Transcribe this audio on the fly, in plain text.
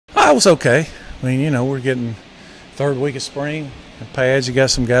I was okay. I mean, you know, we're getting third week of spring. And pads, you got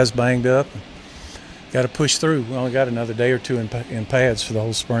some guys banged up. Got to push through. We only got another day or two in pads for the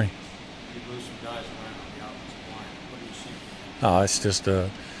whole spring. You lose some guys around on the offensive line. What do you see? Oh, it's just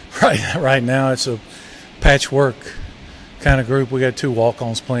right now it's a patchwork kind of group. We got 2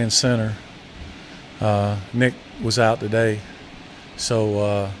 walk-ons playing center. Nick was out today,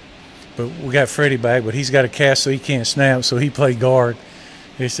 so but we got Freddie back, but he's got a cast, so he can't snap, so he played guard.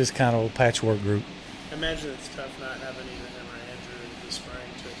 It's just kind of a patchwork group. I imagine it's tough not having either him or Andrew this spring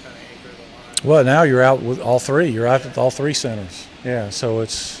to kind of anchor the line. Well, now you're out with all 3. You're out with all 3 centers. Yeah, so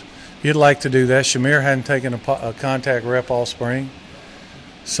you'd like to do that. Shamir hadn't taken a contact rep all spring.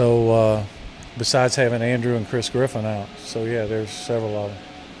 So besides having Andrew and Chris Griffin out. So, yeah, there's several of them.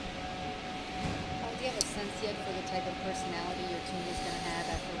 Do you have a sense yet for the type of personality your team is going to have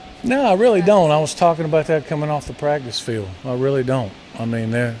after? No, I really don't. I was talking about that coming off the practice field. I really don't. I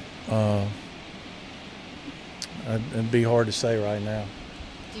mean, it'd be hard to say right now.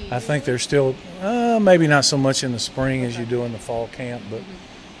 I think they're still, maybe not so much in the spring as you do in the fall camp, but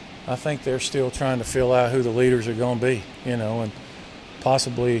I think they're still trying to fill out who the leaders are going to be, you know, and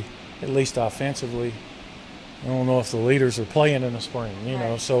possibly, at least offensively, I don't know if the leaders are playing in the spring, you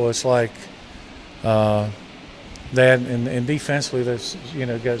know, so it's like that, and defensively, there's, you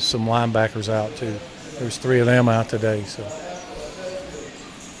know, got some linebackers out too. There's 3 of them out today, so.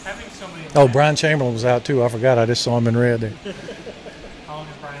 Oh, Brian Chamberlain was out too. I forgot. I just saw him in red there. How long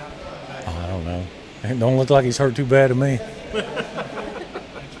is Brian out? Oh, I don't know. It don't look like he's hurt too bad to me.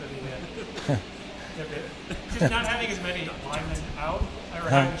 Just not having as many linemen out, or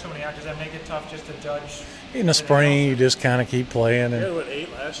having so many out, does that make it tough just to judge? In the spring, you just kind of keep playing. We And had, what,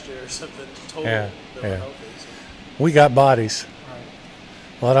 8 last year or something total Yeah, that were yeah. healthy. So. we got bodies. Right.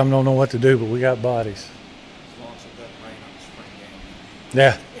 A lot of them don't know what to do, but we got bodies. As long as it doesn't rain on the spring game.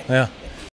 Yeah, yeah.